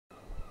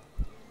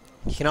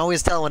You can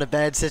always tell when a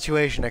bad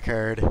situation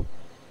occurred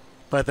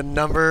by the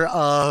number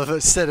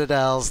of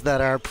citadels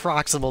that are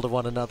proximal to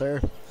one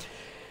another.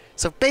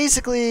 So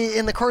basically,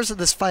 in the course of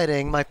this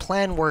fighting, my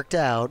plan worked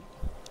out.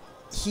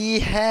 He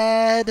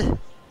had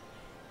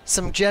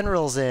some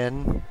generals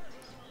in,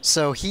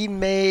 so he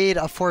made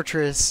a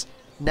fortress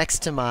next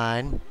to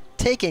mine,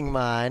 taking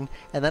mine,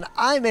 and then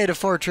I made a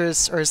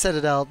fortress, or a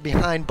citadel,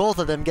 behind both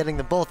of them, getting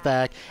them both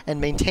back,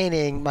 and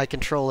maintaining my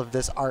control of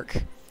this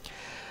arc.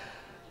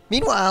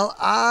 Meanwhile,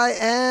 I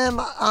am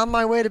on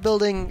my way to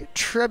building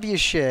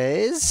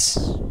trebuchets,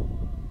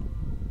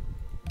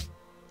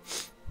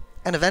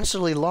 and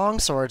eventually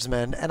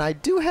longswordsmen, and I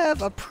do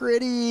have a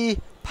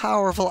pretty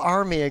powerful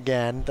army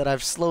again that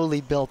I've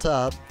slowly built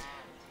up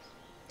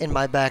in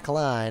my back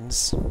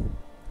lines.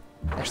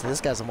 Actually, this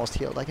guy's almost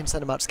healed. I can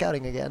send him out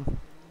scouting again.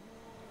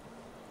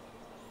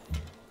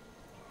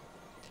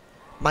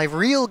 My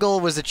real goal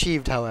was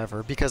achieved,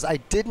 however, because I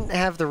didn't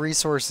have the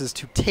resources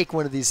to take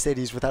one of these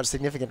cities without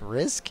significant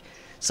risk.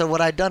 So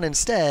what I'd done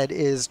instead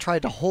is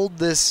tried to hold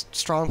this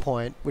strong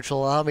point, which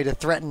will allow me to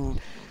threaten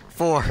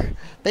for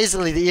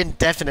basically the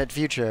indefinite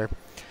future.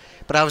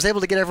 But I was able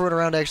to get everyone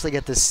around to actually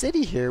get this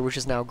city here, which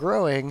is now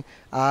growing.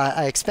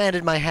 I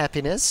expanded my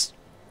happiness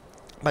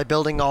by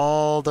building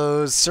all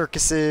those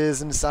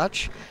circuses and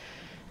such.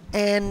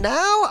 And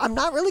now I'm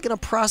not really going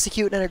to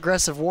prosecute an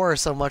aggressive war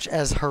so much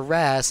as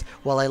harass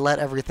while I let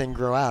everything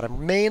grow out.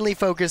 I'm mainly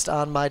focused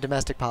on my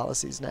domestic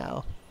policies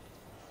now.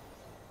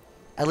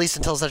 At least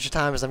until such a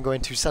time as I'm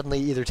going to suddenly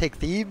either take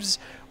Thebes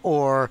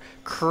or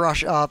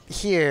crush up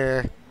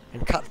here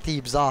and cut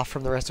Thebes off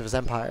from the rest of his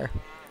empire.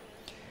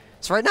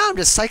 So right now I'm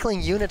just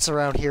cycling units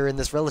around here in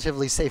this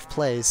relatively safe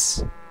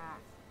place.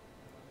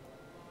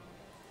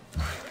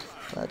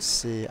 Let's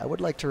see, I would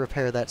like to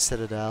repair that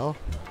citadel,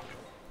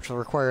 which will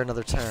require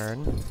another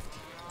turn.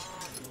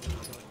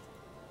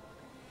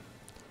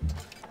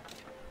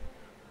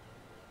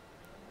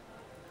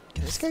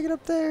 Can this guy get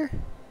up there?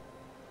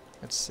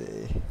 Let's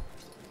see.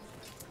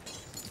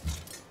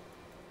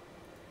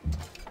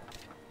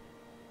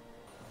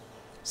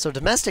 So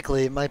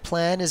domestically, my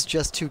plan is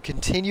just to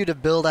continue to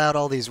build out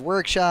all these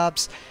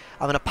workshops.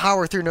 I'm going to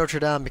power through Notre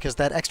Dame because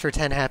that extra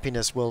 10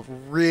 happiness will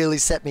really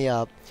set me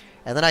up.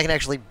 And then I can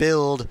actually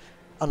build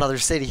another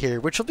city here,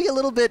 which will be a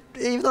little bit,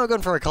 even though I'm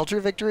going for a culture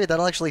victory,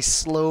 that'll actually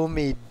slow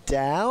me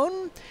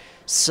down.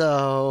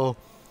 So,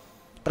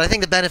 but I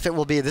think the benefit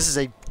will be this is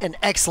an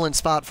excellent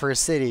spot for a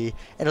city,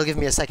 and it'll give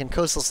me a second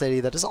coastal city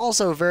that is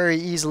also very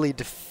easily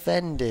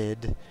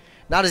defended.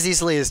 Not as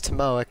easily as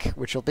Timoic,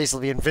 which will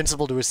basically be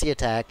invincible to a sea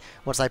attack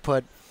once I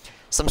put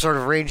some sort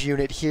of range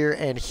unit here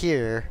and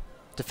here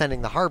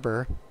defending the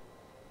harbor.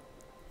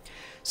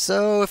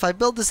 So if I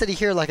build the city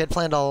here like I'd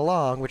planned all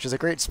along, which is a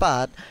great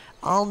spot,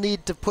 I'll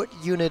need to put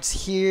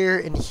units here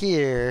and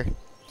here.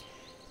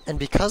 And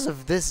because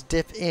of this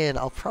dip in,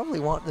 I'll probably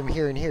want them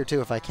here and here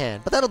too if I can.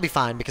 But that'll be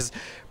fine because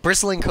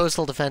bristling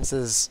coastal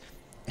defenses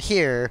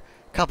here,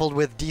 coupled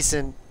with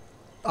decent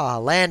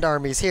land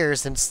armies here,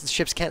 since the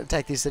ships can't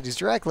attack these cities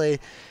directly,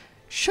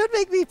 should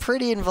make me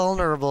pretty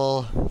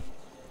invulnerable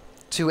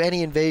to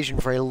any invasion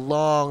for a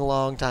long,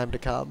 long time to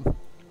come.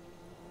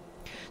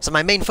 So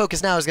my main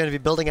focus now is going to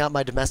be building out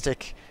my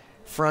domestic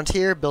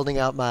frontier, building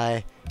out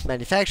my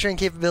manufacturing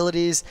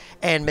capabilities,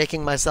 and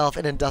making myself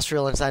an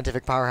industrial and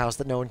scientific powerhouse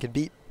that no one can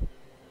beat.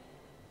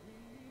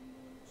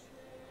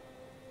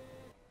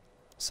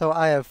 So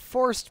I have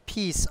forced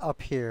peace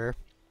up here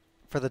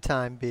for the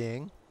time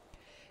being.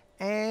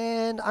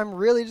 And I'm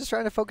really just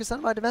trying to focus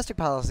on my domestic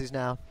policies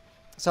now.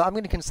 So I'm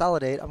going to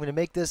consolidate. I'm going to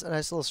make this a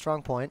nice little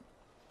strong point.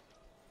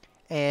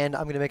 And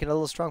I'm going to make another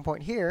little strong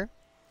point here.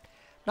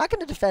 I'm not going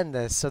to defend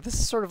this. So this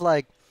is sort of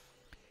like,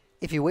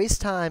 if you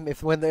waste time,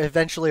 when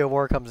eventually a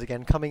war comes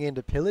again, coming in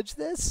to pillage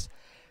this,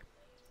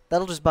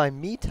 that'll just buy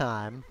me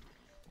time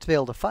to be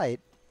able to fight.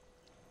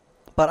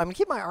 But I'm going to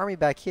keep my army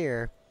back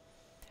here.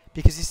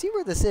 Because you see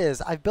where this is?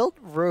 I've built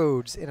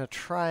roads in a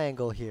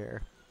triangle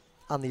here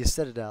on these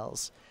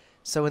citadels.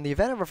 So in the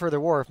event of a further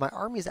war, if my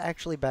army is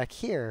actually back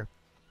here,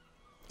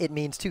 it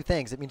means two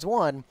things. It means,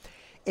 one,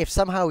 if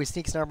somehow he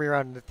sneaks an army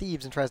around into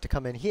Thebes and tries to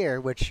come in here,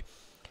 which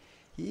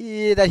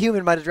that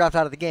human might have dropped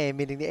out of the game,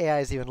 meaning the AI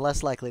is even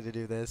less likely to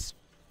do this,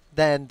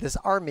 then this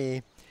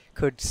army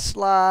could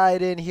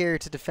slide in here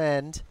to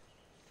defend.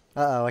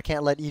 Uh-oh, I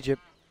can't let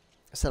Egypt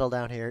settle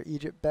down here.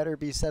 Egypt better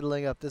be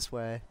settling up this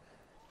way,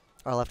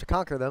 or I'll have to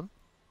conquer them.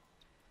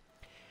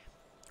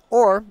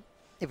 Or,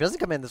 if it doesn't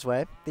come in this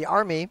way, the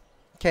army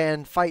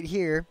can fight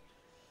here,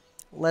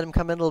 let him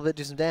come in a little bit,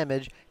 do some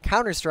damage,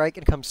 counter-strike,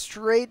 and come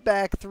straight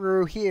back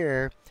through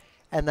here,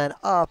 and then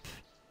up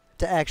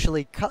to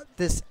actually cut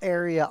this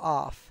area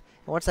off.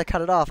 And once I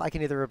cut it off, I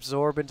can either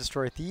absorb and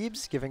destroy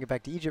Thebes, giving it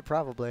back to Egypt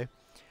probably,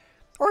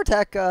 or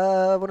attack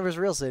one of his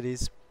real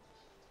cities.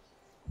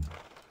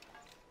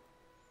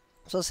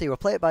 So let's see, we'll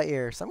play it by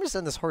ear. So I'm going to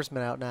send this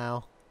horseman out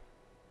now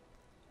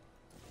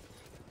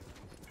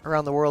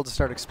around the world to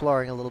start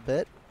exploring a little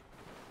bit.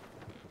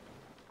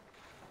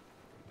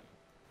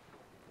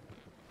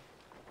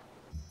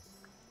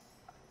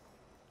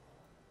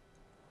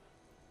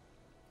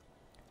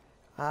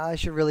 I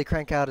should really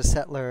crank out a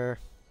settler.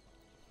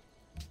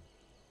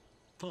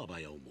 طاب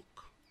يومك.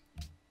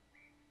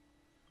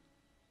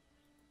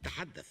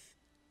 تحدث.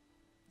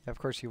 Of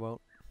course you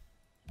won't.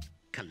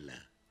 كلا.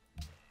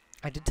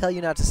 I did tell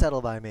you not to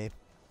settle by me.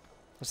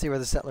 We'll see where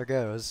the settler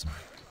goes.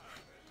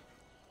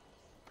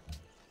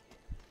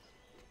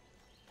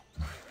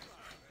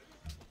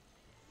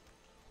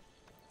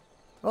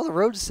 Well, the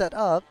road's set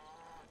up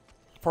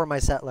for my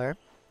settler.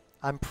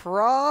 I'm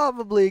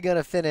probably going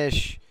to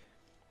finish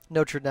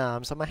Notre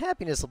Dame, so my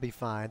happiness will be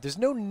fine. There's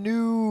no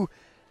new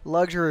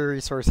luxury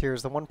resource here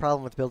is the one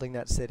problem with building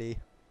that city.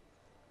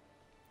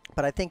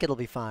 But I think it'll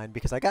be fine,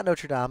 because I got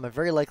Notre Dame. I'm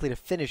very likely to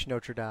finish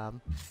Notre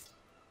Dame.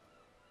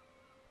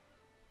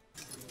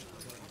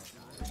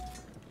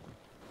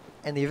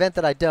 In the event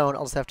that I don't,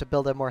 I'll just have to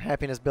build up more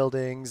happiness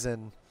buildings,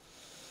 and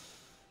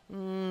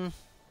I'll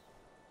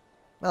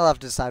have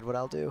to decide what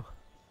I'll do.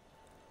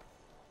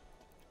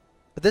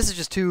 But this is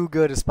just too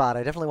good a spot.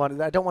 I don't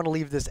want to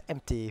leave this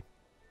empty.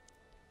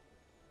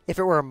 If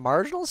it were a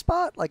marginal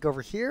spot, like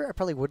over here, I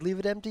probably would leave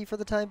it empty for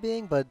the time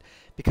being, but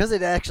because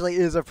it actually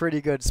is a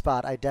pretty good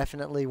spot, I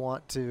definitely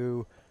want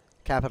to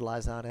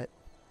capitalize on it.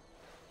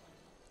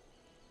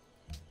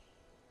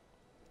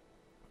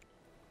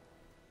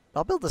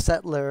 I'll build the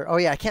settler. Oh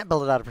yeah, I can't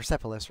build it out of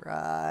Persepolis,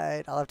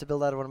 right? I'll have to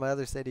build out of one of my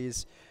other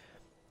cities.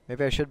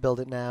 Maybe I should build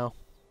it now.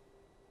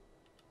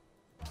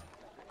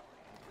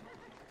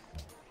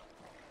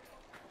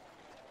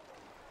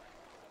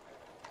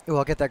 Ooh,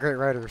 I'll get that Great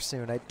Rider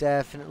soon. I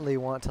definitely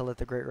want to let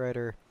the Great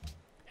Rider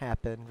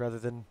happen rather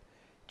than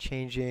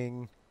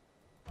changing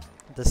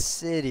the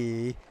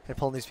city and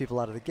pulling these people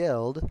out of the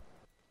guild.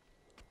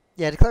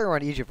 Yeah, declaring war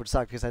on Egypt would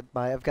suck because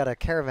I've got a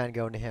caravan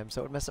going to him,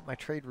 so it would mess up my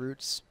trade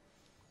routes.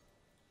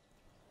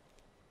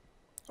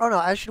 Oh no,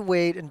 I should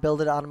wait and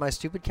build it out of my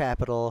stupid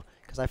capital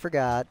because I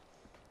forgot.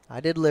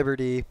 I did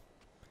liberty,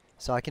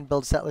 so I can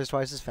build settlers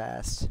twice as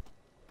fast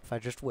if I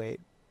just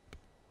wait.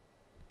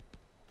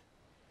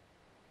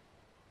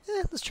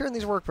 Let's churn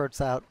these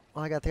workboats out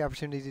while I got the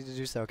opportunity to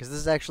do so, because this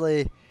is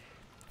actually...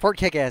 Fort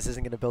Kickass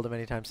isn't going to build them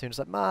anytime soon,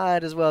 so I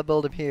might as well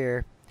build them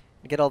here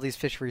and get all these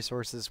fish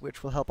resources,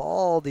 which will help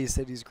all these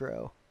cities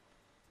grow.